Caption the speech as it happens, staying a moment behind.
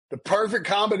The perfect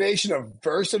combination of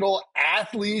versatile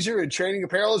athleisure and training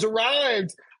apparel has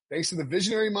arrived. Thanks to the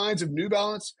visionary minds of New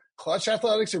Balance, Clutch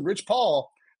Athletics, and Rich Paul,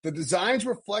 the designs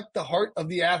reflect the heart of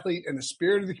the athlete and the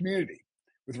spirit of the community.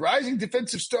 With rising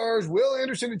defensive stars Will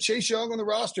Anderson and Chase Young on the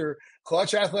roster,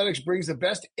 Clutch Athletics brings the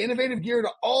best innovative gear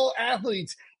to all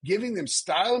athletes, giving them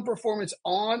style and performance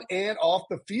on and off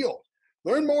the field.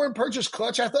 Learn more and purchase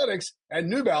Clutch Athletics at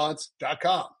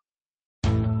newbalance.com.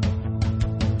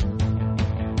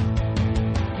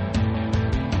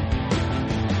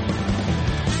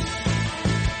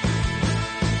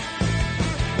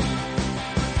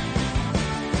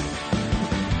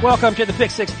 Welcome to the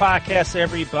Pick Six Podcast,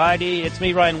 everybody. It's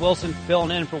me, Ryan Wilson, filling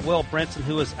in for Will Brinson,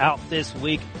 who is out this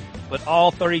week. But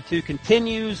all 32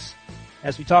 continues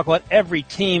as we talk about every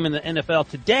team in the NFL.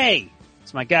 Today,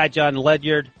 it's my guy, Jon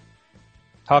Ledyard,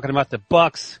 talking about the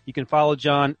Bucs. You can follow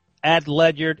Jon at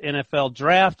Ledyard NFL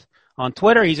Draft on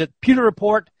Twitter. He's at Pewter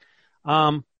Report.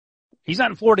 He's not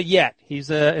in Florida yet.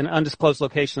 He's in an undisclosed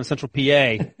location in Central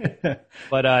PA,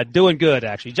 but doing good,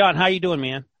 actually. Jon, how you doing,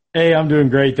 man? Hey, I'm doing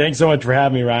great. Thanks so much for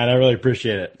having me, Ryan. I really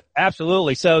appreciate it.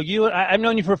 Absolutely. So I've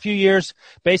known you for a few years.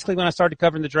 Basically, when I started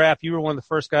covering the draft, you were one of the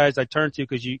first guys I turned to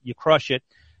because you crush it.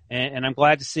 And I'm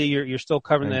glad to see you're still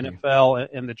covering the NFL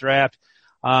and the draft.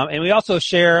 And we also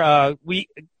share, I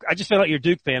just found out you're a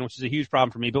Duke fan, which is a huge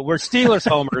problem for me, but we're Steelers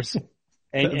homers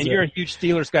and you're a huge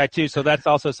Steelers guy too. So that's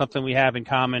also something we have in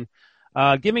common.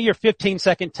 Give me your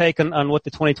 15-second take on what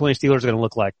the 2020 Steelers are going to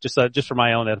look like, just for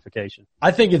my own edification.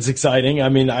 I think it's exciting. I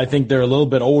mean, I think they're a little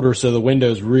bit older, so the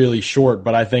window's really short,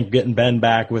 but I think getting Ben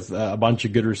back with a bunch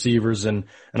of good receivers and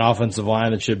an offensive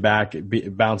line that should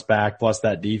bounce back, plus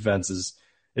that defense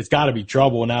it's got to be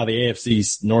trouble. Now the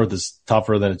AFC North is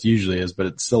tougher than it usually is, but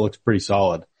it still looks pretty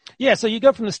solid. Yeah, so you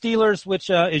go from the Steelers, which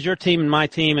is your team and my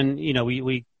team, and,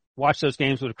 we watch those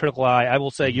games with a critical eye. I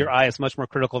will say your eye is much more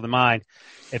critical than mine.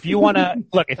 If you want to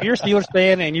look, if you're a Steelers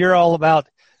fan and you're all about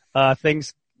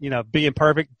things, being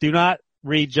perfect, do not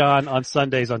read Jon on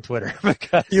Sundays on Twitter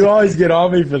because you always get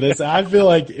on me for this. I feel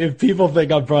like if people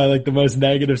think I'm probably like the most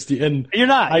negative, and you're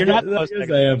not. You're not the most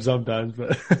negative. I am sometimes,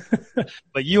 but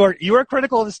but you are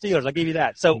critical of the Steelers. I'll give you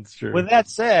that. So with that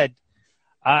said,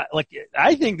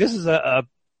 I think this is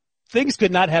things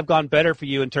could not have gone better for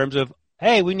you in terms of,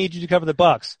 hey, we need you to cover the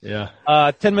Bucs. Yeah.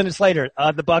 10 minutes later,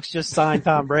 the Bucs just signed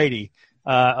Tom Brady.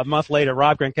 A month later,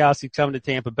 Rob Gronkowski's coming to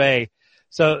Tampa Bay.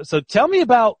 So tell me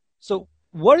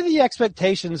what are the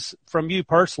expectations from you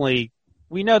personally?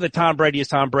 We know that Tom Brady is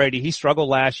Tom Brady. He struggled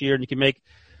last year, and you can make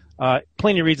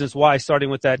plenty of reasons why, starting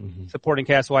with that supporting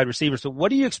cast of wide receivers. So what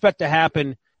do you expect to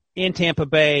happen in Tampa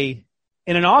Bay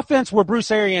in an offense where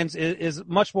Bruce Arians is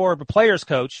much more of a player's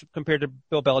coach compared to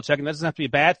Bill Belichick, and that doesn't have to be a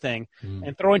bad thing,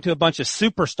 and throwing to a bunch of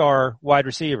superstar wide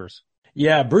receivers?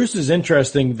 Yeah, Bruce is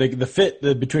interesting. The fit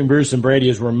between Bruce and Brady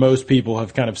is where most people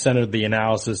have kind of centered the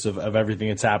analysis of everything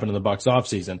that's happened in the Bucs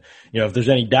offseason. If there's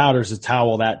any doubters, it's how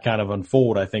will that kind of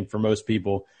unfold, I think, for most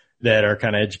people that are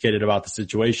kind of educated about the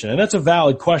situation. And that's a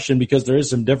valid question because there is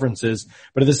some differences.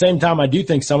 But at the same time, I do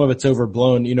think some of it's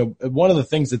overblown. One of the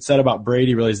things that's said about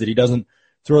Brady really is that he doesn't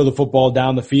throw the football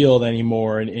down the field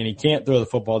anymore, and he can't throw the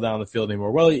football down the field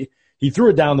anymore. Well, he threw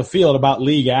it down the field about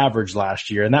league average last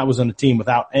year, and that was on a team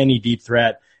without any deep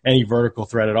threat, any vertical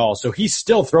threat at all. So he's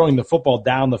still throwing the football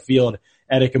down the field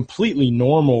at a completely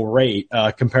normal rate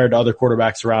compared to other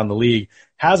quarterbacks around the league.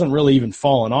 Hasn't really even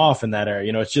fallen off in that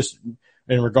area. It's just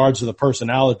in regards to the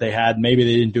personnel that they had, maybe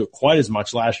they didn't do it quite as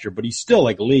much last year, but he's still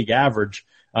like league average,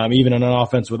 even in an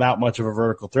offense without much of a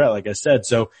vertical threat, like I said.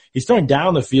 So he's throwing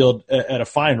down the field at a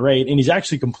fine rate, and he's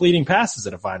actually completing passes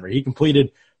at a fine rate. He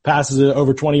completed passes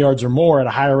over 20 yards or more at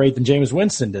a higher rate than Jameis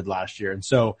Winston did last year. And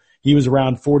so he was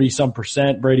around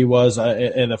 40-some%. Brady was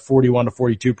in the 41 to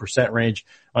 42% range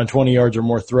on 20 yards or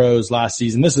more throws last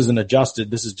season. This isn't adjusted.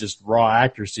 This is just raw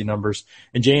accuracy numbers.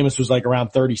 And Jameis was like around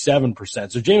 37%.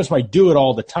 So Jameis might do it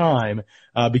all the time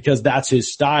because that's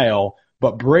his style.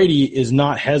 But Brady is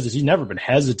not hesitant. He's never been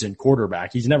hesitant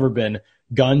quarterback. He's never been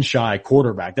gun-shy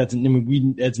quarterback. It's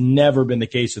never been the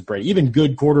case with Brady. Even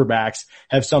good quarterbacks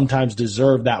have sometimes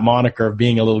deserved that moniker of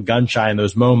being a little gun-shy in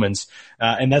those moments,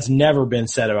 and that's never been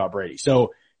said about Brady.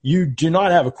 So you do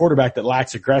not have a quarterback that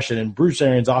lacks aggression, and Bruce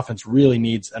Arians' offense really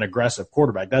needs an aggressive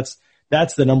quarterback. That's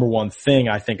the number one thing,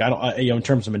 I think. In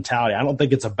terms of mentality, I don't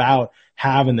think it's about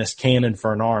having this cannon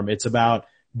for an arm. It's about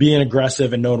being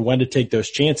aggressive and knowing when to take those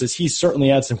chances. He's certainly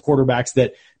had some quarterbacks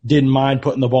that didn't mind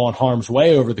putting the ball in harm's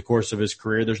way over the course of his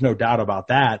career. There's no doubt about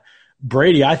that.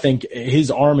 Brady, I think his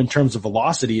arm in terms of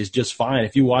velocity is just fine.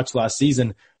 If you watch last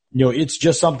season, it's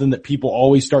just something that people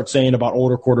always start saying about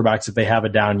older quarterbacks if they have a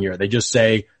down year. They just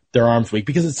say their arm's weak,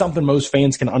 because it's something most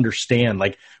fans can understand.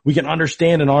 Like, we can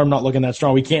understand an arm not looking that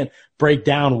strong. We can't break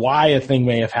down why a thing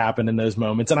may have happened in those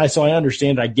moments. And so I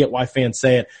understand it. I get why fans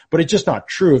say it, but it's just not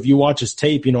true. If you watch his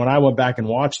tape, when I went back and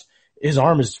watched, his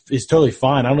arm is totally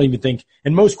fine. I don't even think,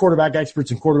 and most quarterback experts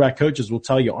and quarterback coaches will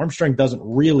tell you arm strength doesn't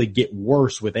really get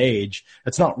worse with age.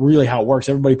 That's not really how it works.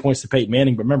 Everybody points to Peyton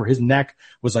Manning, but remember, his neck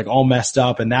was like all messed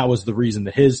up, and that was the reason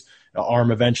that his arm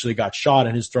eventually got shot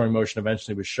and his throwing motion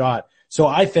eventually was shot. So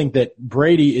I think that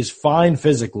Brady is fine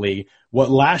physically. What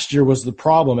last year was the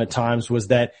problem at times was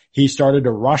that he started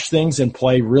to rush things and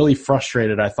play really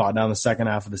frustrated, I thought, down the second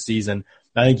half of the season.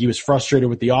 I think he was frustrated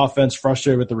with the offense,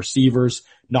 frustrated with the receivers,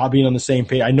 not being on the same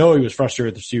page. I know he was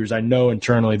frustrated with the receivers. I know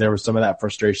internally there was some of that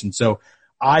frustration. So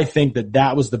I think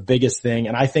that was the biggest thing.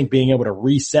 And I think being able to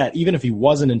reset, even if he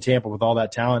wasn't in Tampa with all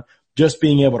that talent, just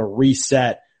being able to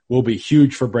reset will be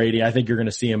huge for Brady. I think you're going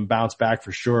to see him bounce back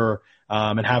for sure,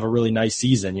 and have a really nice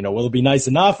season. Will it be nice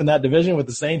enough in that division with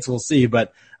the Saints? We'll see.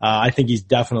 But I think he's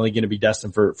definitely going to be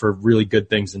destined for really good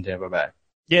things in Tampa Bay.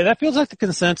 Yeah, that feels like the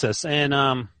consensus. And,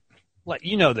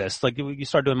 this, like you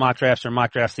start doing mock drafts or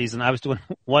mock draft season. I was doing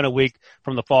one a week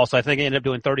from the fall, so I think I ended up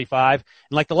doing 35.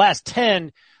 And like the last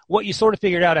 10, what you sort of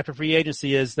figured out after free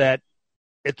agency is that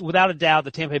it's without a doubt the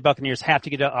Tampa Bay Buccaneers have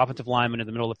to get an offensive lineman in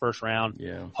the middle of the first round.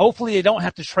 Yeah. Hopefully they don't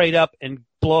have to trade up and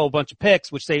blow a bunch of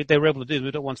picks, which they were able to do.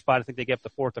 At one spot, I think they gave up the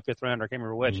fourth or fifth round, I can't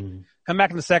remember which. Mm-hmm. Come back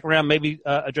in the second round, maybe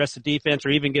address the defense or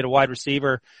even get a wide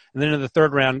receiver. And then in the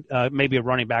third round, maybe a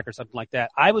running back or something like that.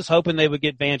 I was hoping they would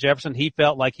get Van Jefferson. He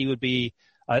felt like he would be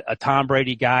a Tom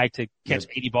Brady guy to catch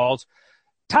 80 balls.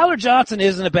 Tyler Johnson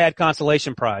isn't a bad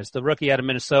consolation prize, the rookie out of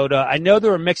Minnesota. I know there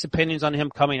were mixed opinions on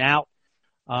him coming out,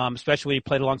 especially when he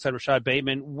played alongside Rashad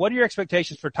Bateman. What are your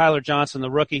expectations for Tyler Johnson, the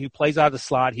rookie who plays out of the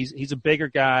slot? He's a bigger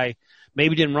guy,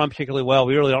 maybe didn't run particularly well.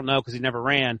 We really don't know because he never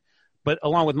ran. But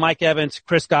along with Mike Evans,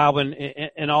 Chris Godwin,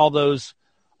 and all those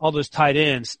tight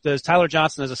ends, does Tyler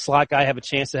Johnson as a slot guy have a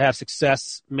chance to have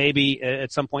success maybe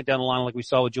at some point down the line like we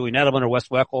saw with Julian Edelman or Wes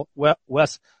Welker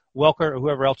or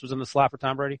whoever else was in the slot for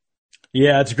Tom Brady?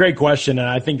 Yeah, it's a great question, and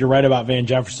I think you're right about Van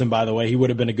Jefferson, by the way. He would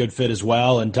have been a good fit as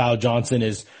well, and Tyler Johnson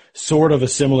is sort of a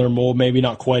similar mold, maybe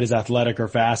not quite as athletic or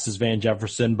fast as Van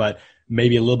Jefferson, but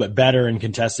maybe a little bit better in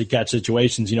contested catch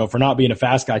situations. For not being a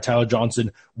fast guy, Tyler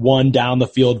Johnson won down the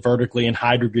field vertically in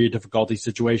high degree of difficulty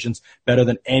situations better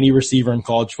than any receiver in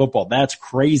college football. That's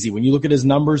crazy. When you look at his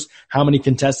numbers, how many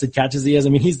contested catches he has,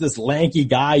 he's this lanky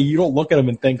guy. You don't look at him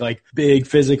and think like big,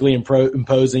 physically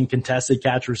imposing contested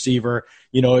catch receiver.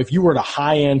 If you were to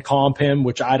high-end comp him,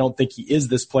 which I don't think he is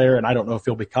this player, and I don't know if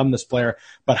he'll become this player,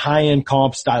 but high-end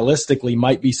comp stylistically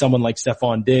might be someone like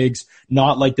Stephon Diggs,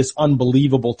 not like this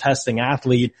unbelievable testing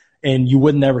athlete, and you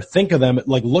wouldn't ever think of them,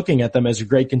 like looking at them as a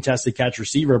great contested catch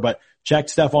receiver, but check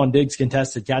Stephon Diggs'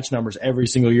 contested catch numbers every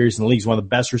single year he's in the league. He's one of the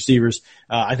best receivers.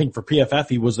 I think for PFF,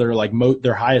 he was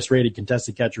their highest rated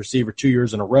contested catch receiver 2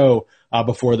 years in a row,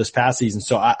 before this past season.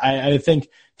 So I think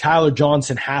Tyler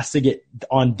Johnson has to get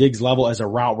on Diggs' level as a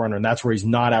route runner, and that's where he's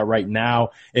not at right now.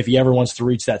 If he ever wants to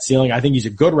reach that ceiling, I think he's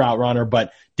a good route runner,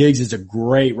 but Diggs is a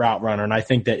great route runner, and I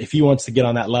think that if he wants to get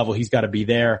on that level, he's got to be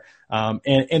there.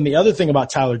 And the other thing about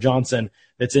Tyler Johnson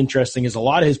that's interesting is a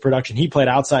lot of his production, he played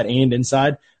outside and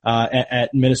inside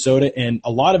at Minnesota, and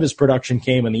a lot of his production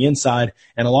came on the inside,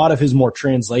 and a lot of his more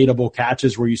translatable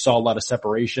catches where you saw a lot of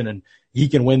separation and he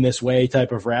can win this way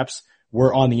type of reps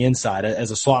were on the inside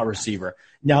as a slot receiver.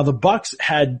 Now, the Bucs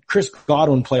had Chris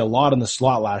Godwin play a lot in the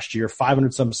slot last year,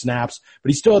 500 some snaps, but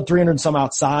he still had 300 some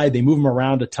outside. They move him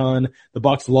around a ton. The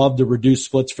Bucs love to reduce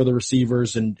splits for the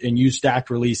receivers and use stacked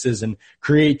releases and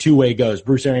create two-way goes.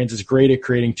 Bruce Arians is great at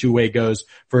creating two-way goes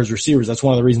for his receivers. That's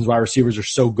one of the reasons why receivers are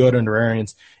so good under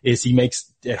Arians is he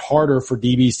makes it harder for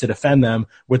DBs to defend them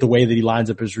with the way that he lines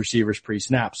up his receivers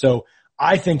pre-snap. So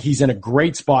I think he's in a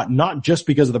great spot, not just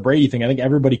because of the Brady thing. I think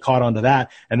everybody caught on to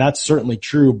that, and that's certainly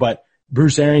true, but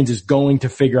Bruce Arians is going to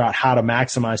figure out how to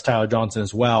maximize Tyler Johnson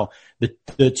as well.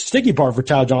 The sticky part for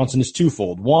Tyler Johnson is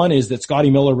twofold. One is that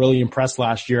Scotty Miller really impressed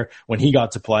last year when he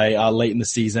got to play late in the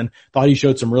season. Thought he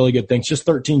showed some really good things. Just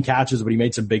 13 catches, but he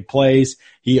made some big plays.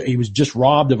 He was just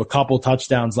robbed of a couple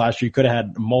touchdowns last year. He could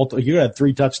have had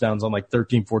 3 touchdowns on like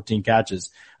 13, 14 catches,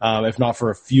 if not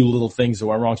for a few little things that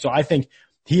went wrong. So I think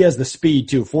he has the speed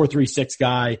too, 4.36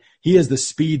 guy. He has the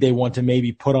speed they want to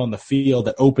maybe put on the field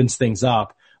that opens things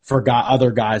up. for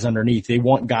other guys underneath. They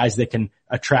want guys that can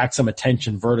attract some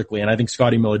attention vertically. And I think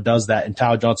Scotty Miller does that, and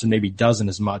Tyler Johnson maybe doesn't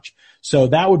as much. So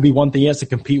that would be one thing. He has to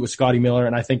compete with Scotty Miller,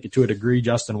 and I think to a degree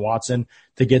Justin Watson,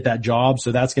 to get that job.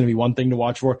 So that's going to be one thing to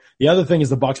watch for. The other thing is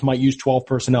the Bucs might use 12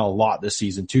 personnel a lot this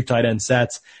season, 2 tight end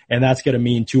sets, and that's going to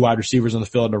mean 2 wide receivers on the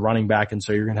field and a running back. And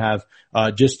so you're going to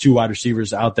have just 2 wide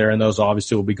receivers out there, and those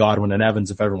obviously will be Godwin and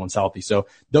Evans if everyone's healthy. So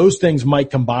those things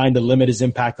might combine to limit his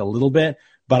impact a little bit.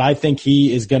 But I think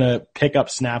he is going to pick up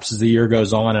snaps as the year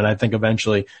goes on, and I think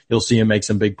eventually you'll see him make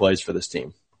some big plays for this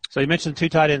team. So you mentioned 2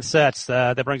 tight end sets.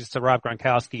 That brings us to Rob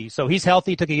Gronkowski. So he's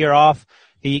healthy, took a year off.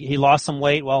 He lost some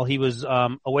weight while he was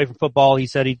away from football. He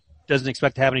said he doesn't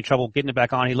expect to have any trouble getting it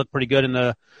back on. He looked pretty good in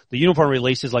the uniform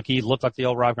releases, like he looked like the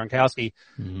old Rob Gronkowski.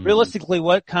 Mm-hmm. Realistically,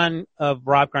 what kind of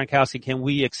Rob Gronkowski can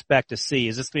we expect to see?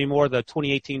 Is this going to be more the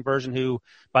 2018 version who,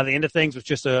 by the end of things, was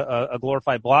just a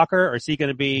glorified blocker, or is he going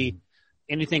to be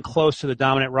anything close to the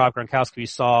dominant Rob Gronkowski we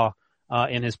saw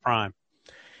in his prime?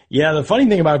 Yeah, the funny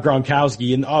thing about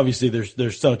Gronkowski, and obviously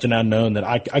there's such an unknown that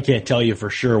I can't tell you for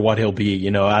sure what he'll be.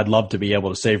 You know, I'd love to be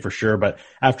able to say for sure, but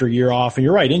after a year off, and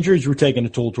you're right, injuries were taking a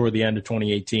toll toward the end of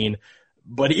 2018.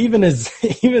 But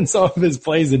even some of his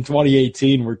plays in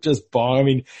 2018 were just bomb. I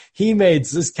mean, he made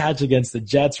this catch against the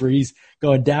Jets where he's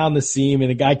going down the seam and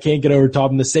the guy can't get over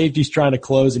top, and the safety's trying to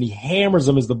close, and he hammers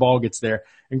him as the ball gets there.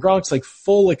 And Gronk's like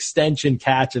full extension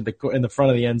catch in the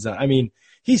front of the end zone. I mean,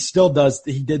 he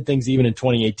did things even in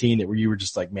 2018 that where you were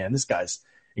just like, man, this guy's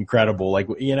incredible. Like,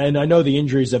 you know, and I know the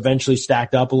injuries eventually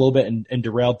stacked up a little bit and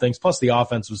derailed things. Plus the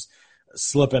offense was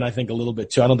slipping, I think, a little bit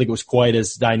too. I don't think it was quite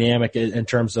as dynamic in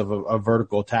terms of a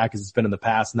vertical attack as it's been in the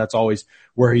past. And that's always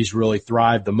where he's really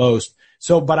thrived the most.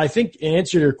 So, but I think in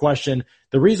answer to your question,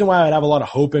 the reason why I'd have a lot of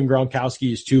hope in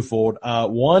Gronkowski is twofold.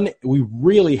 One, we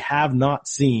really have not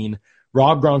seen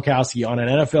Rob Gronkowski on an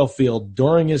NFL field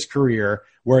during his career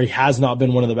where he has not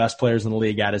been one of the best players in the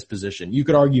league at his position. You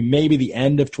could argue maybe the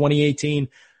end of 2018,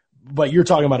 but you're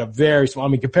talking about a very small, I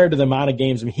mean, compared to the amount of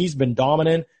games, I mean, he's been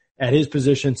dominant at his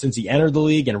position since he entered the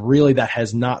league, and really that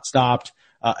has not stopped,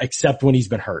 except when he's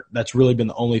been hurt. That's really been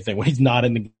the only thing, when he's not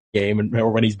in the game or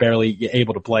when he's barely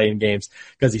able to play in games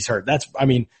because he's hurt.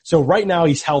 So right now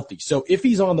he's healthy. So if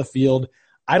he's on the field,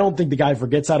 I don't think the guy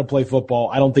forgets how to play football.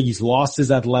 I don't think he's lost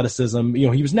his athleticism. You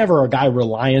know, he was never a guy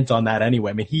reliant on that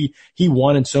anyway. I mean, he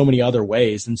won in so many other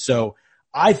ways. And so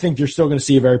I think you're still going to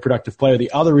see a very productive player.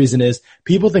 The other reason is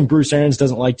people think Bruce Arians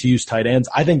doesn't like to use tight ends.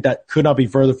 I think that could not be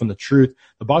further from the truth.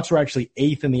 The Bucs were actually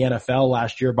 8th in the NFL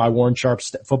last year by Warren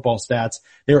Sharp's football stats.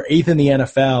 They were 8th in the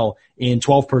NFL in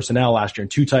 12 personnel last year in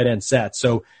 2 tight end sets.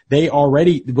 So they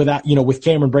already, with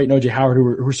Cameron Brate and OJ Howard, who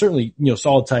were certainly,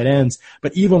 solid tight ends.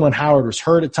 But even when Howard was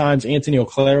hurt at times, Anthony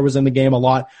O'Clair was in the game a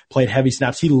lot, played heavy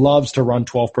snaps. He loves to run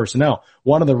 12 personnel.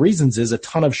 One of the reasons is a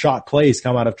ton of shot plays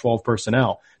come out of 12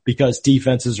 personnel, because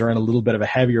defenses are in a little bit of a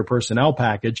heavier personnel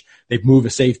package. They've moved a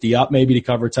safety up maybe to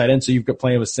cover tight end. So you've got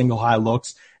playing with single high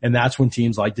looks, and that's when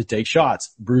teams like to take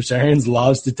shots. Bruce Arians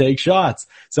loves to take shots.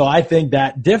 So I think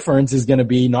that difference is going to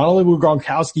be not only will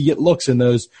Gronkowski get looks in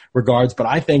those regards, but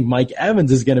I think Mike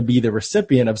Evans is going to be the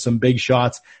recipient of some big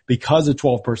shots because of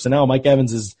 12 personnel. Mike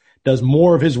Evans does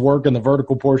more of his work in the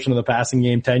vertical portion of the passing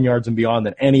game, 10 yards and beyond,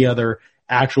 than any other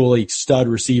actually stud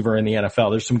receiver in the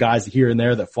NFL. There's some guys here and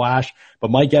there that flash,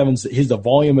 but Mike Evans, the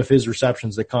volume of his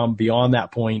receptions that come beyond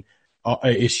that point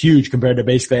is huge compared to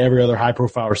basically every other high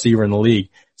profile receiver in the league.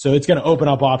 So it's going to open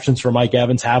up options for Mike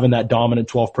Evans having that dominant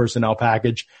 12 personnel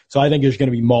package. So I think there's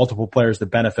going to be multiple players that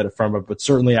benefit from it, but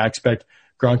certainly I expect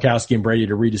Gronkowski and Brady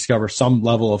to rediscover some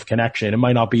level of connection. It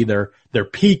might not be their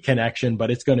peak connection,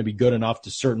 but it's going to be good enough to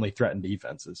certainly threaten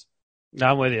defenses. No,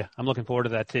 I'm with you. I'm looking forward to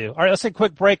that too. All right, let's take a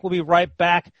quick break. We'll be right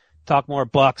back. Talk more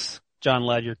Bucs. Jon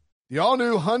Ledyard. The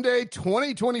all-new Hyundai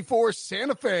 2024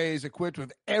 Santa Fe is equipped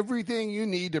with everything you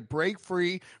need to break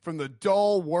free from the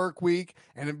dull work week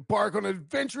and embark on an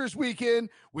adventurous weekend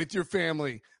with your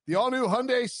family. The all-new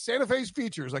Hyundai Santa Fe's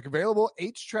features like available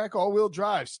H-Track all-wheel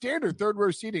drive, standard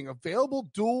third-row seating, available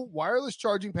dual wireless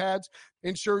charging pads,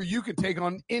 ensure you can take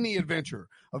on any adventure.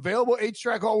 Available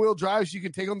H-Track all-wheel drives, you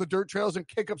can take on the dirt trails and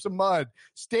kick up some mud.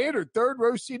 Standard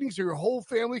third-row seating so your whole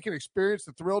family can experience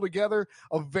the thrill together.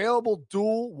 Available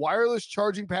dual wireless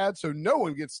charging pads so no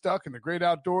one gets stuck in the great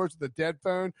outdoors with a dead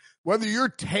phone. Whether you're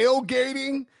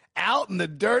tailgating out in the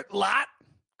dirt lot,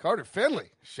 Carter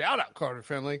Finley, shout out Carter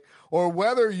Finley, or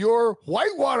whether you're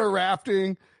whitewater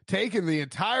rafting, taking the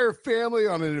entire family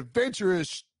on an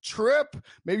adventurous trip,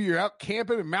 maybe you're out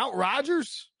camping in Mount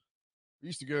Rogers. I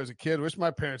used to go as a kid. Wish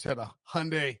my parents had a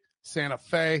Hyundai Santa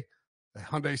Fe. The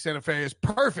Hyundai Santa Fe is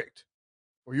perfect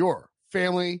for your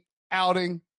family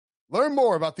outing. Learn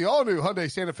more about the all-new Hyundai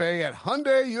Santa Fe at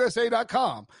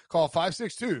HyundaiUSA.com. Call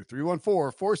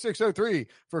 562-314-4603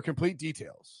 for complete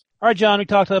details. All right, John, we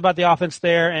talked about the offense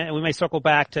there, and we may circle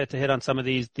back to hit on some of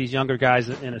these younger guys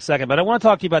in a second. But I want to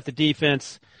talk to you about the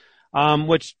defense,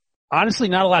 which honestly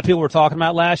not a lot of people were talking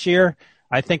about last year.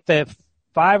 I think that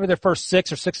 5 of their first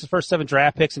 6 or 6 of the first 7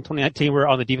 draft picks in 2019 were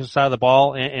on the defensive side of the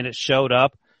ball, and it showed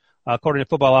up. According to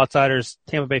Football Outsiders,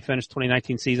 Tampa Bay finished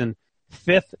 2019 season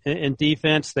 5th in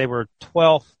defense. They were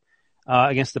 12th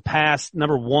against the pass,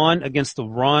 number 1 against the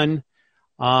run.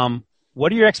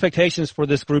 What are your expectations for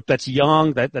this group that's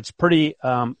young, that's pretty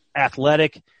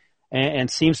athletic,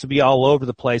 and seems to be all over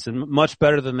the place and much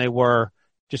better than they were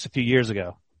just a few years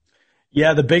ago?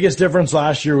 Yeah, the biggest difference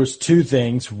last year was 2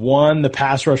 things. One, the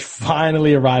pass rush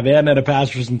finally arrived. They hadn't had a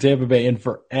pass rush in Tampa Bay in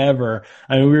forever.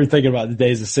 I mean, we were thinking about the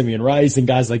days of Simeon Rice and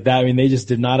guys like that. I mean, they just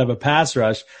did not have a pass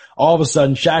rush. All of a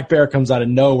sudden, Shaq Barrett comes out of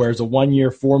nowhere as a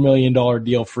 1-year, $4 million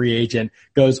deal free agent,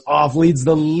 goes off, leads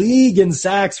the league in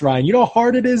sacks, Ryan. You know how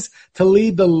hard it is to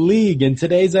lead the league in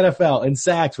today's NFL in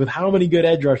sacks with how many good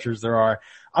edge rushers there are.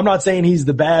 I'm not saying he's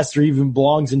the best or even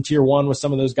belongs in tier 1 with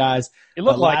some of those guys. It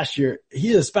looked like last year, he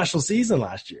had a special season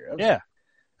last year. Yeah.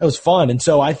 It was fun. And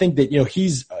so I think that,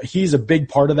 he's a big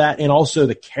part of that, and also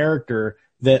the character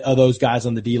that of those guys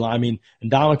on the D line. I mean,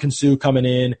 Ndamukong Suh coming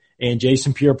in and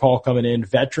Jason Pierre-Paul coming in,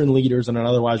 veteran leaders in an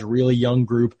otherwise really young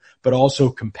group, but also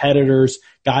competitors,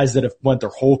 guys that have went their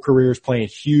whole careers playing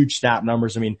huge snap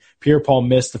numbers. I mean, Pierre-Paul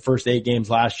missed the first 8 games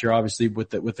last year, obviously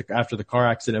after the car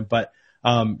accident, but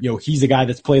he's a guy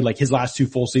that's played like his last 2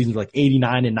 full seasons, like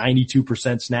 89 and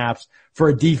 92% snaps for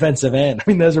a defensive end. I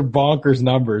mean, those are bonkers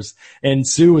numbers. And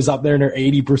Sue is up there in their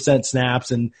 80%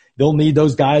 snaps, and they'll need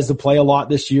those guys to play a lot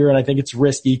this year. And I think it's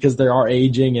risky because they are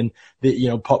aging, and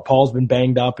Paul's been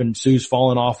banged up and Sue's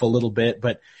fallen off a little bit,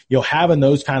 but having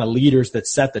those kind of leaders that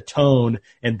set the tone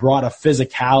and brought a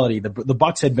physicality. The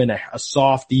Bucs had been a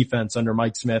soft defense under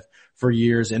Mike Smith for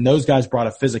years, and those guys brought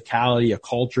a physicality, a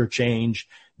culture change.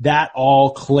 That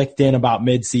all clicked in about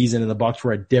mid-season, and the Bucs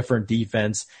were a different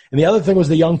defense. And the other thing was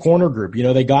the young corner group.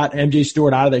 They got MJ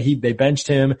Stewart out of there. They benched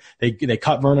him. They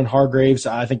cut Vernon Hargraves,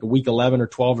 I think week 11 or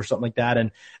 12 or something like that. And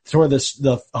toward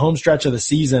the home stretch of the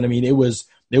season, I mean, it was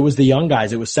the young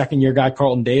guys. It was second-year guy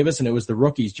Carlton Davis, and it was the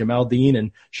rookies, Jamel Dean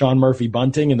and Sean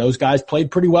Murphy-Bunting, and those guys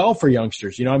played pretty well for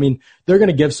youngsters. I mean, they're going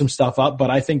to give some stuff up, but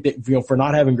I think that, for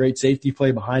not having great safety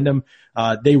play behind them,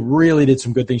 they really did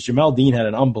some good things. Jamel Dean had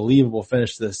an unbelievable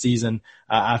finish to the season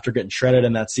after getting shredded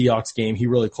in that Seahawks game. He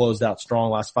really closed out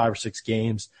strong last 5 or 6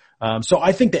 games. So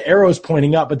I think the arrow's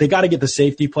pointing up, but they got to get the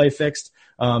safety play fixed.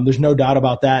 There's no doubt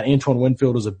about that. Antoine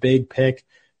Winfield was a big pick,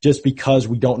 just because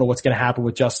we don't know what's going to happen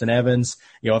with Justin Evans.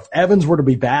 If Evans were to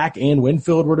be back and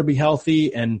Winfield were to be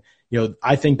healthy, and,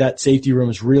 I think that safety room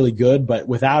is really good, but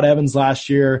without Evans last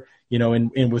year,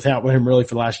 and without him really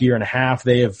for the last year and a half,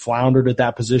 they have floundered at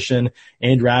that position.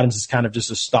 Andrew Adams is kind of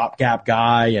just a stopgap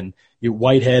guy, and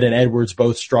Whitehead and Edwards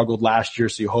both struggled last year,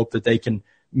 so you hope that they can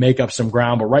make up some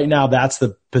ground. But right now, that's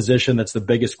the position that's the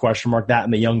biggest question mark, that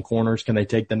and the young corners. Can they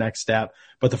take the next step?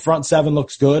 But the front 7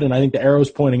 looks good, and I think the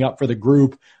arrow's pointing up for the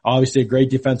group. Obviously a great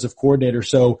defensive coordinator.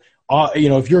 So,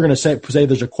 if you're going to say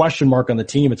there's a question mark on the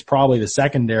team, it's probably the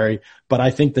secondary, but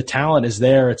I think the talent is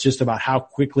there. It's just about how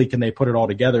quickly can they put it all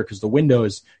together, because the window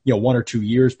is, 1 or 2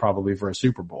 years probably for a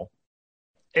Super Bowl.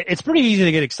 It's pretty easy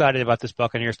to get excited about this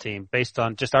Buccaneers team based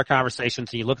on just our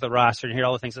conversations, and you look at the roster and hear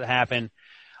all the things that happen.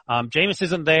 Jameis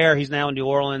isn't there. He's now in New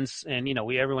Orleans, and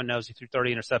everyone knows he threw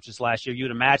 30 interceptions last year. You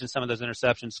would imagine some of those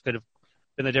interceptions could have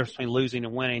been the difference between losing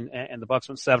and winning, and the Bucs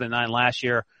went 7-9 last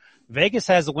year. Vegas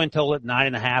has the win total at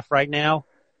 9.5 right now.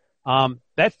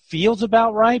 That feels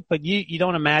about right, but you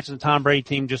don't imagine the Tom Brady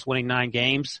team just winning 9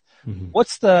 games. Mm-hmm.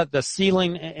 What's the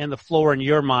ceiling and the floor in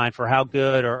your mind for how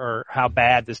good or how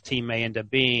bad this team may end up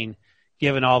being,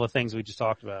 given all the things we just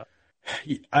talked about?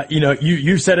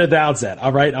 You said it at the outset.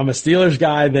 All right. I'm a Steelers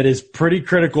guy that is pretty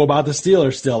critical about the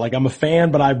Steelers still. Like, I'm a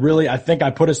fan, but I think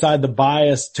I put aside the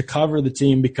bias to cover the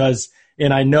team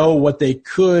and I know what they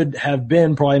could have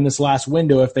been probably in this last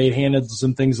window if they'd handled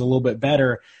some things a little bit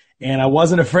better. And I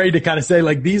wasn't afraid to kind of say,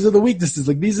 like, these are the weaknesses,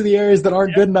 like, these are the areas that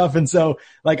aren't good enough. And so,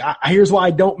 like, here's why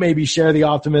I don't maybe share the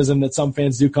optimism that some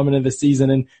fans do coming into the season.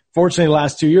 And fortunately, the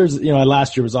last 2 years,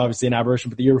 last year was obviously an aberration,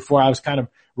 but the year before I was kind of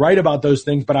right about those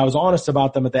things, but I was honest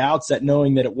about them at the outset,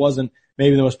 knowing that it wasn't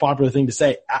maybe the most popular thing to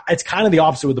say. It's kind of the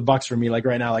opposite with the Bucs for me. Like,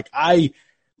 right now, like, I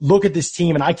look at this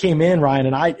team, and I came in, Ryan,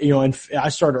 and I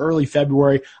started early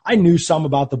February. I knew some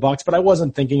about the Bucs, but I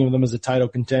wasn't thinking of them as a title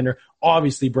contender.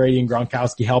 Obviously, Brady and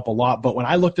Gronkowski help a lot, but when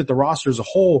I looked at the roster as a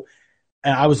whole,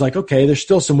 And I was like, okay, there's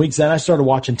still some weeks. Then I started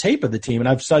watching tape of the team, and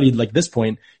I've studied like this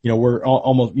point, we're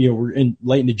almost, we're in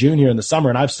late into June here in the summer,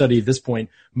 and I've studied at this point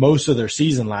most of their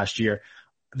season last year.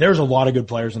 There's a lot of good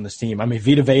players on this team. I mean,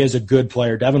 Vita Vea is a good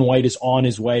player. Devin White is on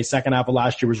his way. Second half of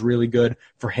last year was really good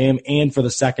for him and for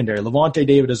the secondary. Levante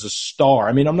David is a star.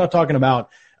 I mean, I'm not talking about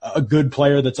a good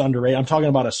player that's underrated. I'm talking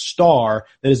about a star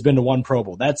that has been to one Pro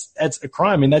Bowl. That's a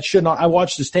crime. I mean, that should not. I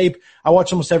watched his tape. I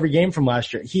watched almost every game from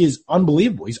last year. He is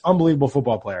unbelievable. He's an unbelievable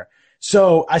football player.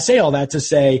 So I say all that to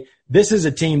say this is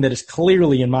a team that is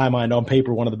clearly, in my mind, on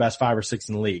paper, one of the best 5 or 6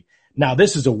 in the league. Now,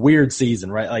 this is a weird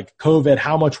season, right? Like COVID,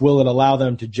 how much will it allow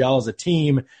them to gel as a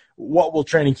team? What will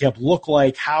training camp look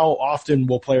like? How often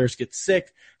will players get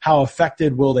sick? How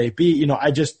affected will they be?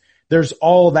 There's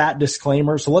all that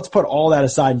disclaimer. So let's put all that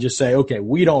aside and just say, okay,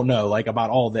 we don't know like about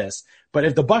all this. But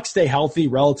if the Bucs stay healthy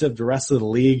relative to the rest of the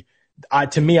league,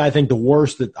 to me, I think the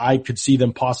worst that I could see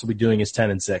them possibly doing is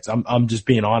 10-6. I'm just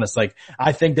being honest. Like,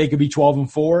 I think they could be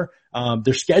 12-4.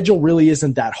 Their schedule really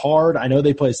isn't that hard. I know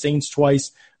they play the Saints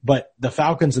twice, but the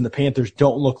Falcons and the Panthers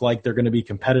don't look like they're going to be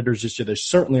competitors this year. They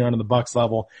certainly aren't on the Bucs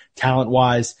level talent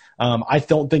wise. I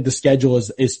don't think the schedule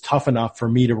is tough enough for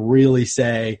me to really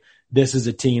say this is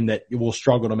a team that will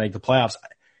struggle to make the playoffs.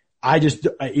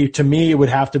 To me, it would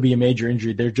have to be a major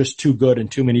injury. They're just too good in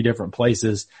too many different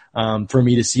places, for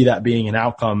me to see that being an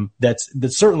outcome that's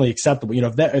certainly acceptable.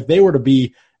 If they were to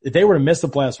miss the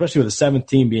playoffs, especially with the 7th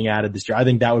team being added this year, I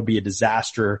think that would be a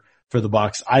disaster for the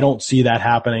Bucs. I don't see that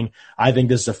happening. I think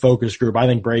this is a focus group. I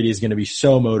think Brady is going to be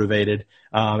so motivated,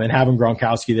 and having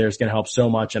Gronkowski there is going to help so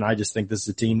much. And I just think this is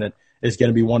a team that is going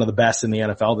to be one of the best in the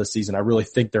NFL this season. I really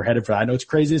think they're headed for that. I know it's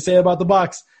crazy to say about the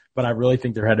Bucs, but I really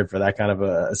think they're headed for that kind of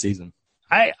a season.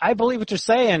 I believe what you're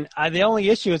saying. The only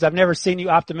issue is I've never seen you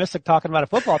optimistic talking about a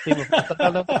football team before. I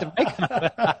don't know what to make of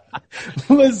it.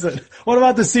 Listen, what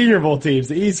about the Senior Bowl teams,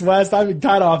 the East, West? I'm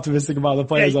kind of optimistic about the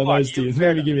players on those teams.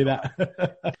 Maybe give me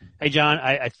that. Hey, Jon,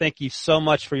 I thank you so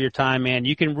much for your time, man.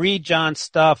 You can read Jon's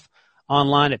stuff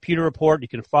online at Pewter Report. You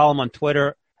can follow him on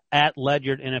Twitter at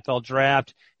Ledyard NFL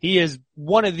Draft. He is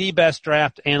one of the best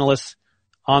draft analysts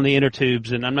on the inner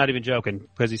tubes, and I'm not even joking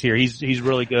because he's here. He's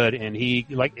really good, and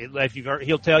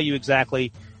he'll tell you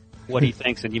exactly what he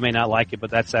thinks, and you may not like it,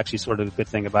 but that's actually sort of a good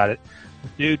thing about it.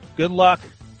 Dude, good luck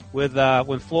with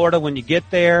Florida when you get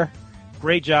there.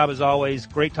 Great job as always.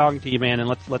 Great talking to you, man, and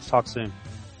let's talk soon.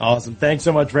 Awesome. Thanks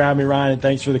so much for having me, Ryan, and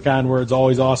thanks for the kind words.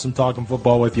 Always awesome talking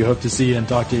football with you. Hope to see you and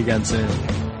talk to you again soon.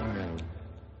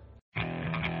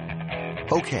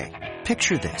 Okay,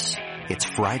 picture this. It's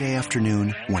Friday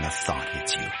afternoon when a thought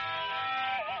hits you.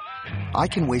 I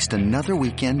can waste another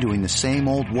weekend doing the same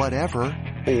old whatever,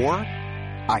 or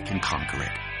I can conquer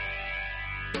it.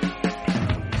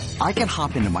 I can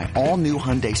hop into my all-new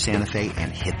Hyundai Santa Fe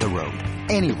and hit the road.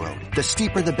 Any road. The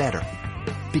steeper the better.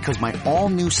 Because my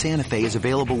all-new Santa Fe is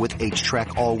available with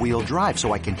H-Track all-wheel drive,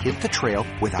 so I can hit the trail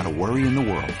without a worry in the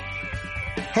world.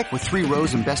 Heck, with 3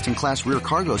 rows and best-in-class rear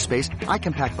cargo space, I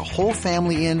can pack the whole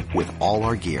family in with all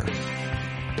our gear.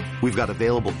 We've got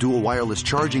available dual wireless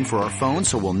charging for our phones,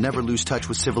 so we'll never lose touch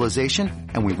with civilization,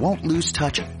 and we won't lose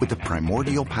touch with the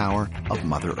primordial power of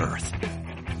Mother Earth.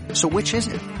 So which is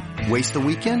it? Waste the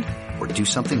weekend or do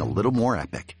something a little more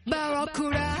epic?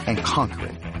 And conquer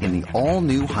it in the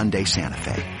all-new Hyundai Santa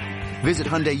Fe. Visit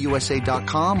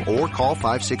HyundaiUSA.com or call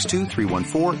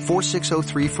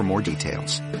 562-314-4603 for more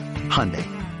details. Hyundai,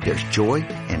 there's joy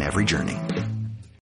in every journey.